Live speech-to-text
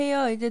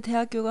이제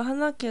대학교가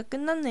한 학기가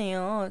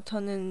끝났네요.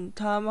 저는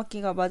다음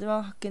학기가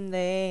마지막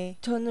학기인데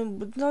저는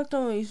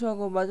문학점을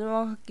이수하고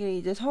마지막 학기를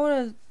이제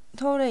서울에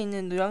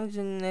있는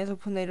노량진에서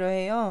보내려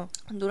해요.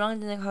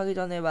 노량진에 가기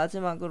전에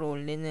마지막으로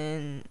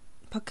올리는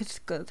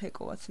팟캐스트가 될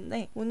것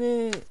같은데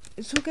오늘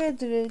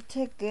소개해드릴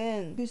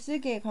책은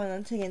글쓰기에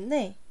관한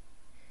책인데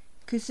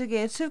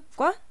글쓰기의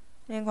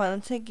습관에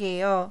관한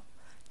책이에요.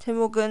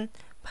 제목은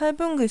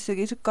 8분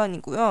글쓰기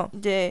습관이고요.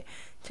 이제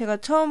제가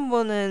처음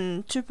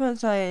보는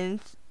출판사인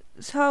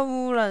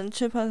사우라는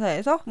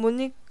출판사에서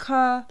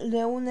모니카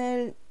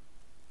레오넬이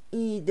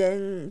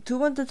낸 두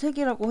번째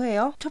책이라고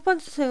해요. 첫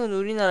번째 책은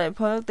우리나라에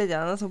번역되지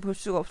않아서 볼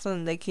수가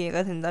없었는데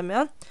기회가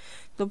된다면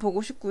또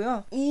보고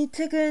싶고요. 이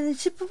책은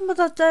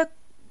 10분보다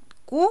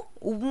짧고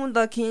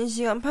 5분보다 긴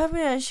시간,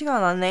 8분이라는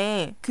시간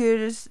안에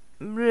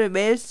글을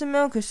매일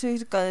쓰면 글쓰기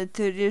습관을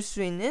들일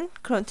수 있는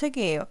그런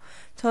책이에요.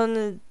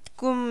 저는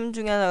꿈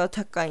중에 하나가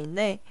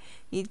작가인데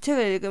이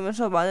책을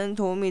읽으면서 많은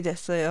도움이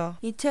됐어요.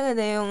 이 책의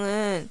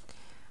내용은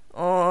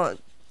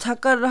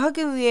작가를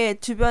하기 위해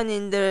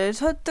주변인들을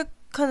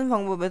설득하는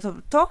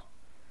방법에서부터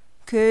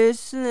글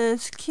쓰는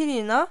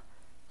스킬이나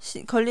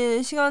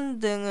걸리는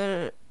시간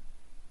등을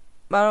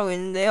말하고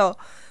있는데요.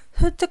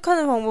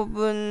 설득하는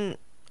방법은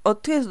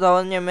어떻게 해서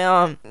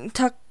나왔냐면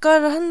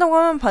작가를 한다고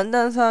하면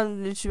반대하는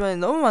사람들이 주변에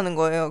너무 많은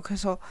거예요.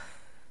 그래서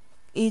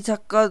이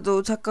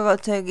작가가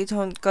되기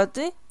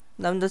전까지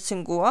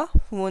남자친구와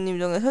부모님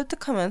등을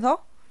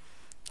설득하면서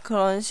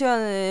그런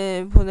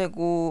시간을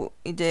보내고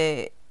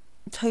이제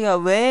자기가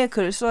왜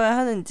글을 써야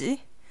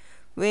하는지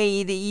왜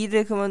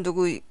일을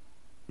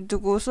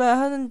그만두고 써야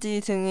하는지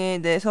등에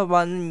대해서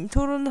많은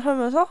토론을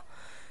하면서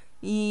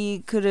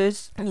이 글을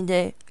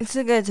이제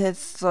쓰게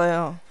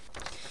됐어요.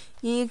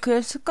 이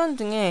글 습관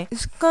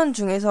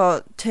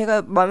중에서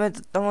제가 마음에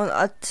들었던 건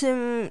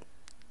아침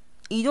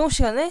이동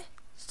시간에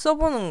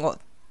써보는 것,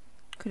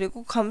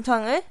 그리고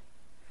감상을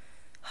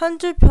한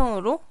줄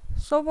평으로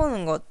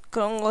써보는 것,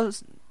 그런 것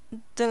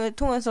등을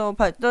통해서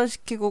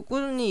발전시키고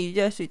꾸준히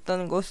유지할 수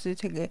있다는 것이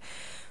되게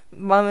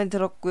마음에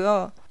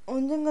들었고요.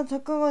 언젠가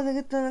작가가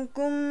되겠다는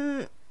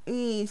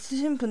꿈이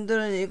있으신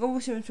분들은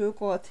읽어보시면 좋을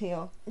것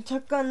같아요.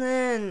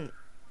 작가는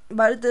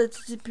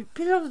말했듯이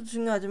필요도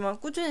중요하지만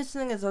꾸준히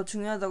쓰는 게 더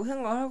중요하다고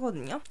생각을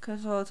하거든요.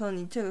 그래서 전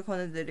이 책을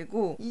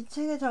권해드리고, 이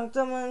책의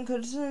장점은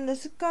글 쓰는데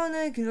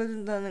습관을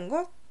길러준다는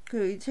것,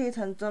 그리고 이 책의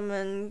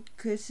단점은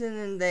글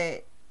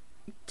쓰는데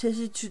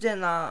제시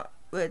주제나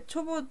왜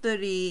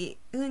초보들이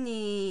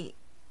흔히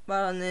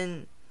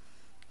말하는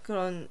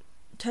그런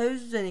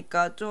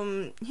자유주제니까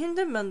좀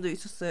힘든 면도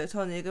있었어요.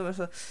 저는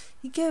읽으면서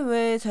이게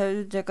왜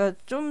자유주제가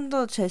좀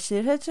더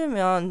제시를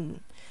해주면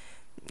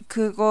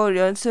그걸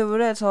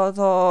연습을 해서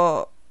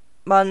더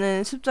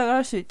많은 습작을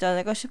할 수 있지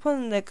않을까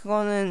싶었는데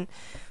그거는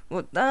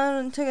뭐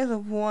다른 책에서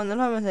보완을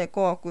하면 될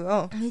것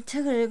같고요. 이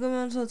책을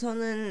읽으면서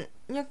저는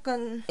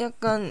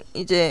약간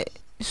이제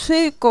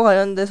수입과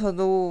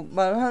관련돼서도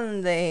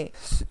말하는데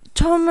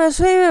처음에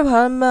수입을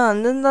바라면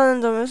안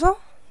된다는 점에서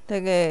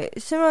되게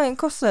실망이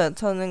컸어요.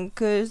 저는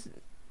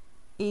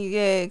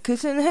이게 글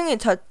쓰는 행위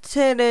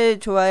자체를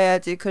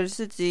좋아해야지 글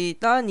쓰지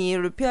다른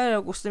이유를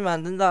피하려고 쓰면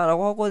안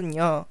된다라고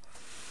하거든요.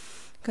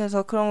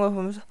 그래서 그런 걸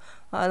보면서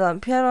난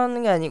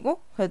피하려는 게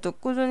아니고 그래도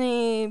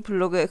꾸준히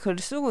블로그에 글을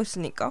쓰고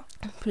있으니까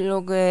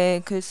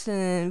블로그에 글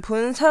쓰는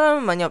보는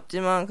사람은 많이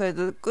없지만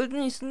그래도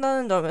꾸준히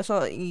쓴다는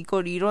점에서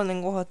이걸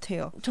이뤄낸 것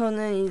같아요.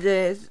 저는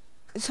이제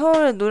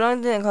서울의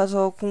노량진에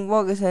가서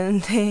공부하게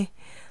되는데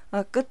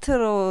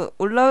끝으로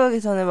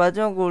올라가기 전에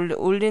마지막으로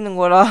올리는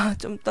거라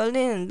좀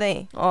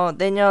떨리는데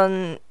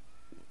내년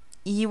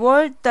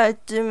 2월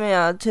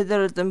달쯤에야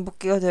제대로 된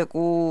복귀가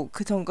되고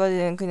그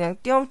전까지는 그냥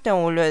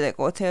띄엄띄엄 올려야 될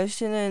것 같아요.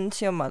 쉬는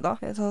시간마다.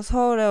 그래서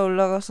서울에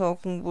올라가서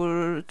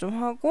공부를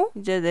좀 하고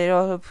이제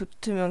내려와서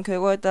붙으면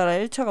결과에 따라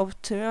 1차가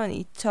붙으면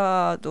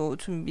 2차도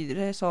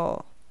준비를 해서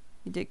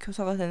이제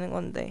교사가 되는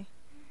건데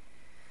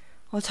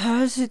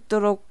잘할 수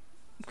있도록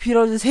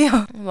빌어주세요.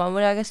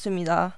 마무리하겠습니다.